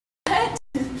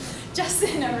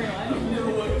Justin, everyone.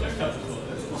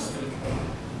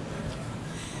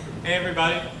 Hey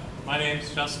everybody, my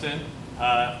name's Justin.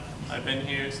 I've been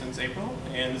here since April,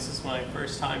 and this is my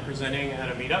first time presenting at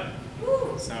a meetup.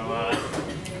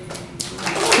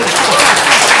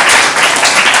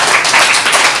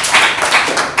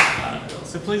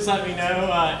 So please let me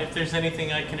know if there's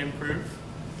anything I can improve.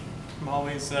 I'm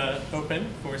always open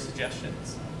for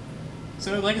suggestions.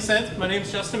 So like I said, my name's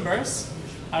Justin Burris.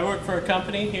 I work for a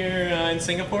company here in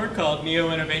Singapore called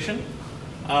Neo Innovation.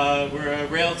 We're a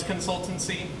Rails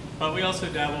consultancy, but we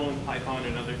also dabble in Python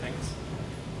and other things.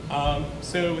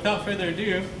 So without further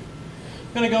ado,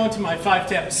 I'm going to go into my 5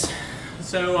 tips.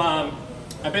 So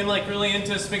I've been really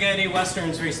into spaghetti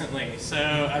westerns recently.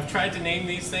 So I've tried to name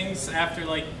these things after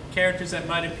characters that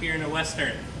might appear in a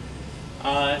western.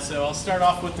 So I'll start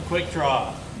off with the quick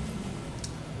draw.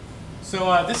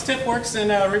 So this tip works in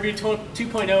Ruby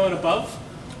 2.0 and above.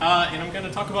 And I'm going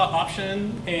to talk about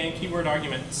option and keyword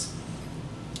arguments.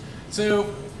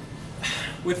 So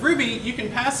with Ruby, you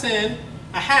can pass in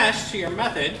a hash to your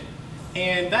method,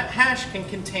 and that hash can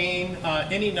contain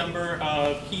any number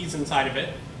of keys inside of it,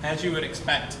 as you would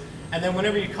expect. And then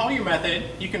whenever you call your method,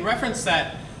 you can reference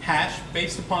that hash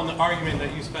based upon the argument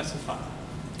that you specify.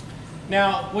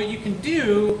 Now, what you can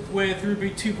do with Ruby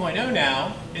 2.0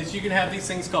 now is you can have these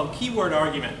things called keyword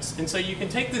arguments. And so you can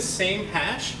take this same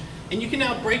hash, and you can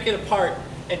now break it apart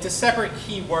into separate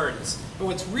keywords. And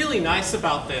what's really nice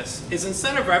about this is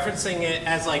instead of referencing it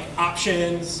as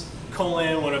options,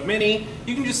 colon, one of many,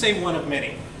 you can just say one of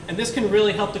many. And this can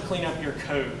really help to clean up your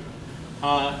code.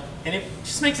 And it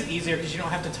just makes it easier because you don't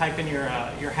have to type in your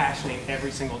hash name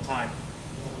every single time.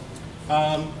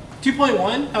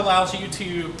 2.1 allows you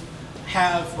to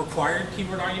have required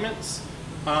keyword arguments,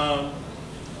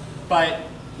 but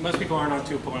most people aren't on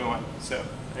 2.1, so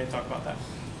I didn't talk about that.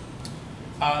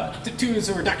 2 is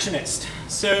a reductionist.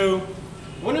 So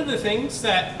one of the things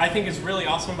that I think is really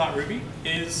awesome about Ruby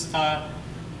is map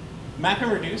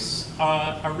and reduce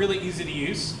are really easy to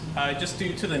use, just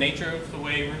due to the nature of the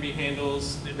way Ruby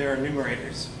handles their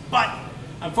enumerators. But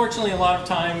unfortunately, a lot of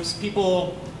times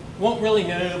people won't really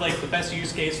know the best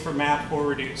use case for map or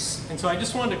reduce. And so I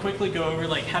just wanted to quickly go over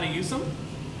how to use them.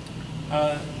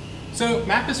 So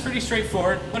map is pretty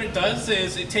straightforward. What it does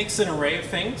is it takes an array of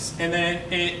things and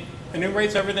then it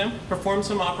enumerates over them, performs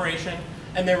some operation,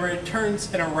 and then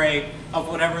returns an array of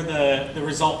whatever the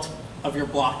result of your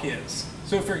block is.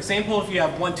 So for example, if you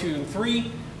have 1, 2, and 3,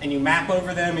 and you map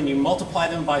over them and you multiply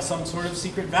them by some sort of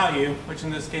secret value, which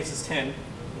in this case is 10,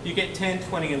 you get 10,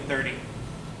 20, and 30.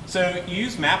 So you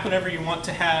use map whenever you want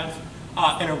to have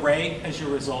an array as your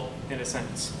result, in a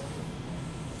sense.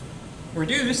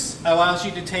 Reduce allows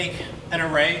you to take an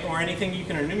array or anything you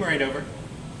can enumerate over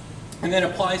and then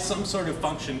apply some sort of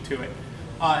function to it.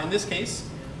 In this case,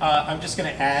 I'm just going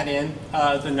to add in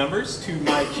the numbers to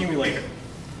my accumulator.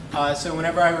 So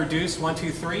whenever I reduce 1, 2,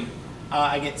 3,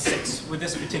 I get 6 with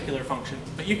this particular function.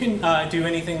 But you can do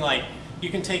anything you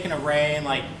can take an array and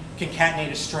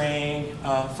concatenate a string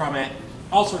from it.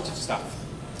 All sorts of stuff.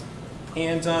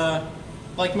 And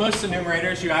like most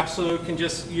enumerators, you absolutely can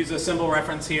just use a symbol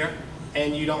reference here,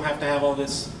 and you don't have to have all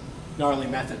this gnarly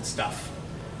method stuff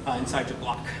inside your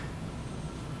block.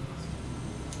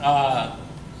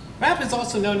 Map is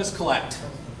also known as collect.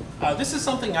 This is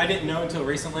something I didn't know until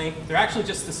recently. They're actually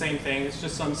just the same thing. It's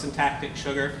just some syntactic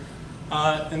sugar.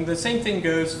 And the same thing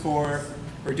goes for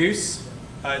reduce.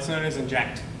 It's known as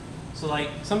inject. So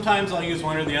sometimes I'll use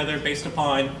one or the other based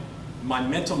upon my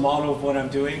mental model of what I'm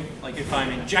doing. If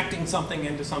I'm injecting something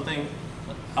into something,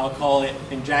 I'll call it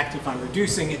inject. If I'm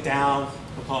reducing it down,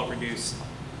 I'll call it reduce.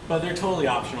 But they're totally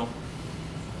optional.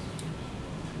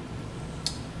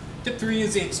 Tip 3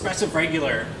 is the expressive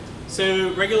regular.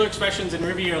 So regular expressions in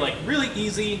Ruby are really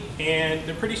easy, and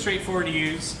they're pretty straightforward to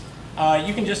use.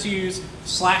 You can just use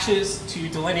slashes to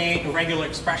delineate a regular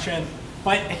expression,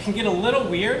 but it can get a little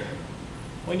weird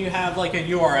when you have a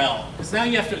URL, because now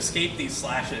you have to escape these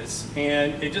slashes,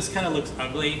 and it just kind of looks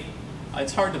ugly.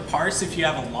 It's hard to parse if you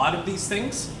have a lot of these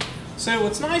things. So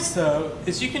what's nice though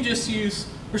is you can just use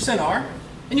 %r,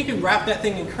 and you can wrap that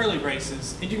thing in curly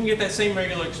braces, and you can get that same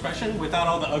regular expression without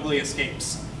all the ugly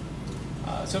escapes.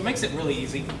 So it makes it really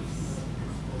easy.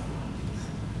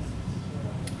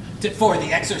 Tip 4,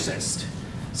 the exorcist.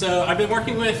 So I've been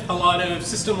working with a lot of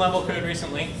system level code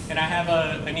recently, and I have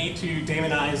a need to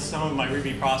daemonize some of my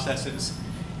Ruby processes.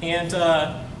 And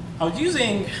I was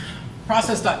using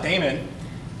process.daemon,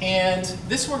 and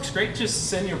this works great, just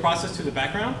send your process to the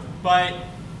background, but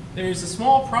there's a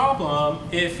small problem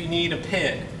if you need a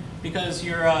PID, because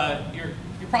your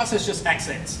process just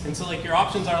exits. And so like your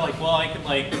options are like, well, I could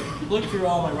like look through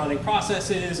all my running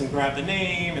processes and grab the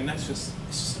name, and that's just,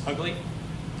 it's just ugly.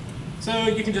 So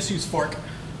you can just use fork.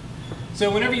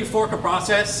 So whenever you fork a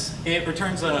process, it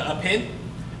returns a PID,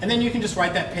 and then you can just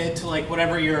write that PID to like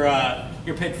whatever your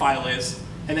PID file is,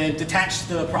 and then detach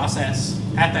the process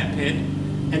at that PID,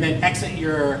 and then exit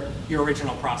your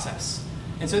original process.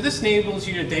 And so this enables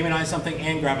you to daemonize something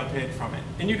and grab a PID from it.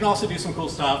 And you can also do some cool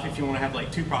stuff if you want to have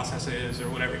like 2 processes or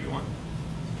whatever you want.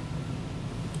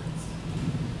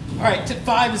 All right, tip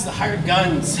 5 is the hired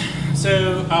guns.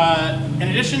 So in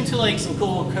addition to like some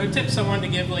cool code tips, I wanted to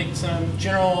give like some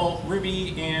general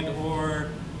Ruby and or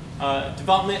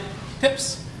development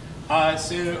tips. So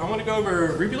I want to go over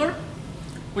Rubular,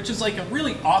 which is like a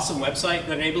really awesome website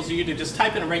that enables you to just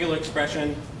type in a regular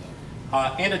expression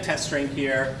and a test string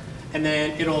here, and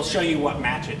then it'll show you what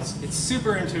matches. It's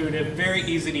super intuitive, very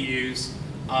easy to use,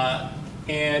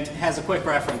 and has a quick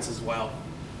reference as well.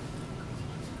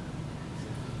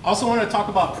 Also want to talk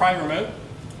about Pry Remote.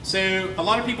 So a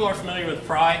lot of people are familiar with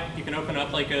Pry. You can open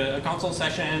up like a console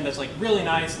session that's like really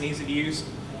nice and easy to use,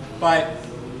 but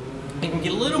it can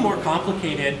get a little more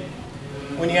complicated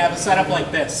when you have a setup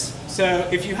like this. So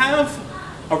if you have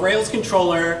a Rails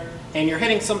controller and you're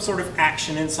hitting some sort of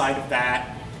action inside of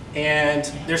that, and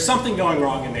there's something going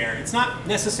wrong in there. It's not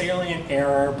necessarily an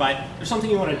error, but there's something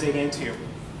you want to dig into.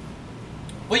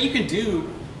 What you can do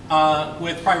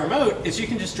with Pry Remote is you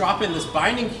can just drop in this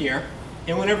binding here,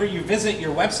 and whenever you visit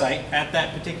your website at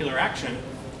that particular action,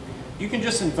 you can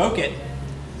just invoke it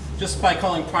just by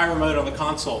calling Pry Remote on the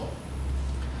console.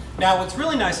 Now what's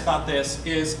really nice about this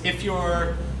is if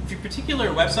your particular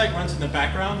website runs in the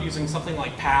background using something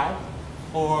like POW,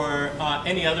 or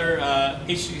any other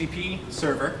HTTP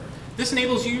server, this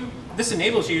enables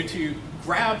you to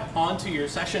grab onto your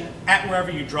session at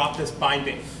wherever you drop this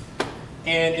binding,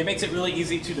 and it makes it really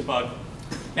easy to debug.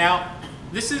 Now,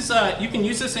 this is you can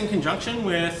use this in conjunction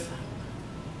with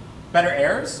Better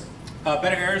Errors.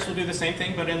 Better Errors will do the same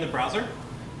thing, but in the browser.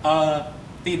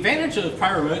 The advantage of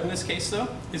Pry Remote in this case, though,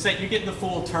 is that you get the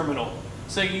full terminal,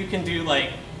 so you can do like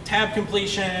tab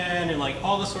completion and like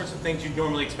all the sorts of things you'd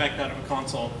normally expect out of a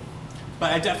console.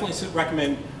 But I definitely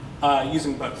recommend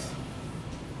using both.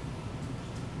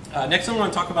 Next I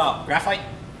want to talk about Graphite.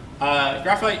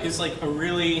 Graphite is like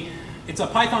it's a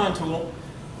Python tool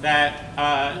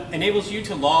that enables you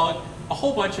to log a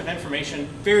whole bunch of information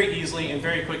very easily and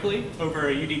very quickly over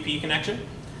a UDP connection.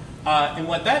 And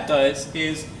what that does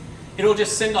is it'll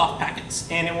just send off packets,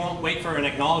 and it won't wait for an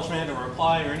acknowledgement or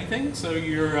reply or anything, so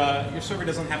your server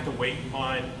doesn't have to wait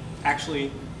on actually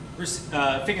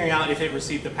figuring out if it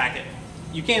received the packet.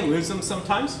 You can lose them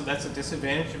sometimes, so that's a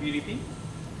disadvantage of UDP.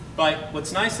 But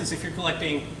what's nice is if you're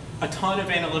collecting a ton of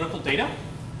analytical data,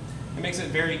 it makes it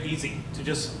very easy to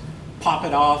just pop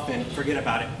it off and forget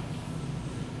about it.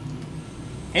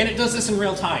 And it does this in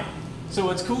real time. So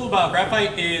what's cool about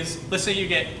Graphite is, let's say you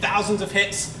get thousands of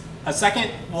hits a second,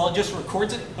 well, it just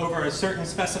records it over a certain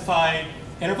specified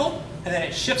interval, and then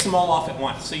it ships them all off at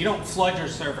once. So you don't flood your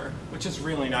server, which is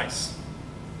really nice.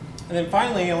 And then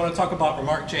finally, I want to talk about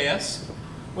Remark.js,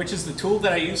 which is the tool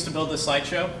that I use to build this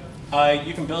slideshow.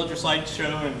 You can build your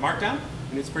slideshow in Markdown,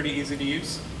 and it's pretty easy to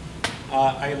use.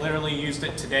 I literally used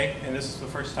it today, and this is the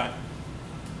first time.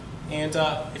 And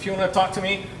if you want to talk to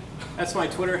me, that's my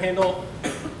Twitter handle.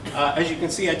 As you can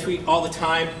see, I tweet all the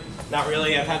time. Not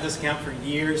really, I've had this account for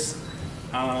years.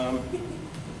 And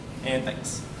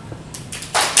thanks.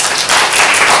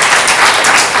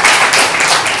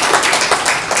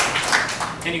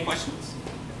 Any questions?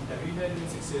 Have you had any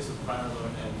success with Pry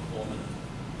Remote and Foreman?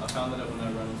 I found that when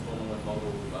I run Foreman with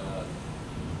mobile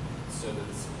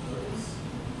servers,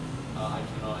 I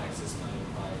cannot access my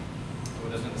or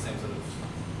it doesn't have the same sort of.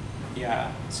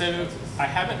 Yeah, so I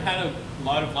haven't had a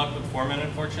lot of luck with Foreman,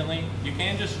 unfortunately. You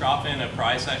can just drop in a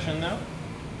Pry session though,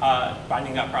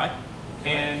 binding.pry.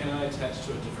 And can I attach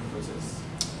to a different process?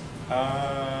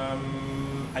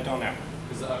 I don't know.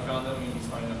 Because I found that when you use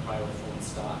binding.pry with Foreman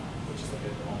start, which is like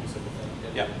a normal sort of thing,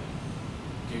 it will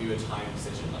give you a timed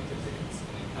session, like 10 seconds,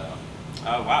 and then cut out.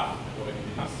 Oh, wow. What I can do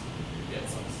is, yeah, it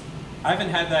sucks. I haven't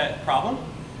had that problem,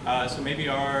 so maybe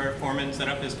our Foreman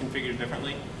setup is configured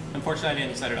differently. Unfortunately, I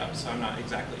didn't set it up, so I'm not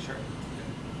exactly sure.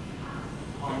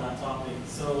 On that topic,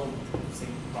 so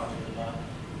same project with that.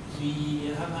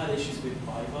 We have had issues with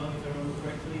bybug, if I remember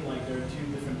correctly. Like there are 2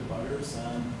 different debuggers,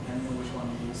 and depending on which one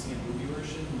you're using in Ruby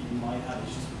version, you might have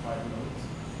issues with Pry Remote.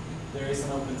 There is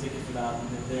an open ticket for that,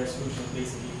 and their solution is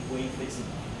basically way fixing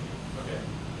that. Okay.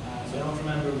 So I don't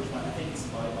remember which one. I think it's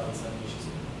bybug that's having issues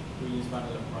with. We use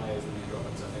binding.pry as the main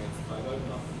drawback, so I think it's bybug,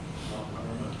 not Pry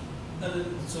Remote.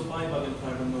 So bybug and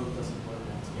Pry Remote doesn't work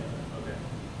out. together. Okay.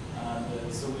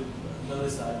 And so we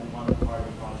noticed that in one part of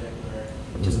the project where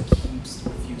it just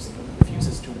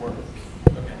refuses to work.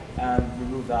 Okay. And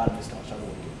remove that and just start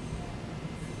working.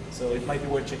 So it might be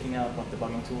worth checking out what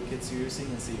debugging toolkits you're using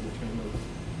and see which can remove.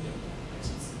 Yep. Makes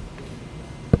sense.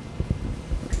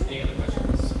 Any other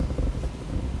questions?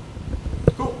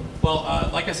 Cool. Well,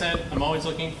 like I said, I'm always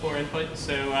looking for input.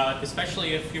 So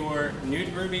especially if you're new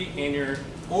to Ruby and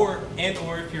or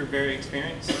if you're very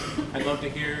experienced, I'd love to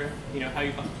hear how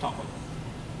you talk with it.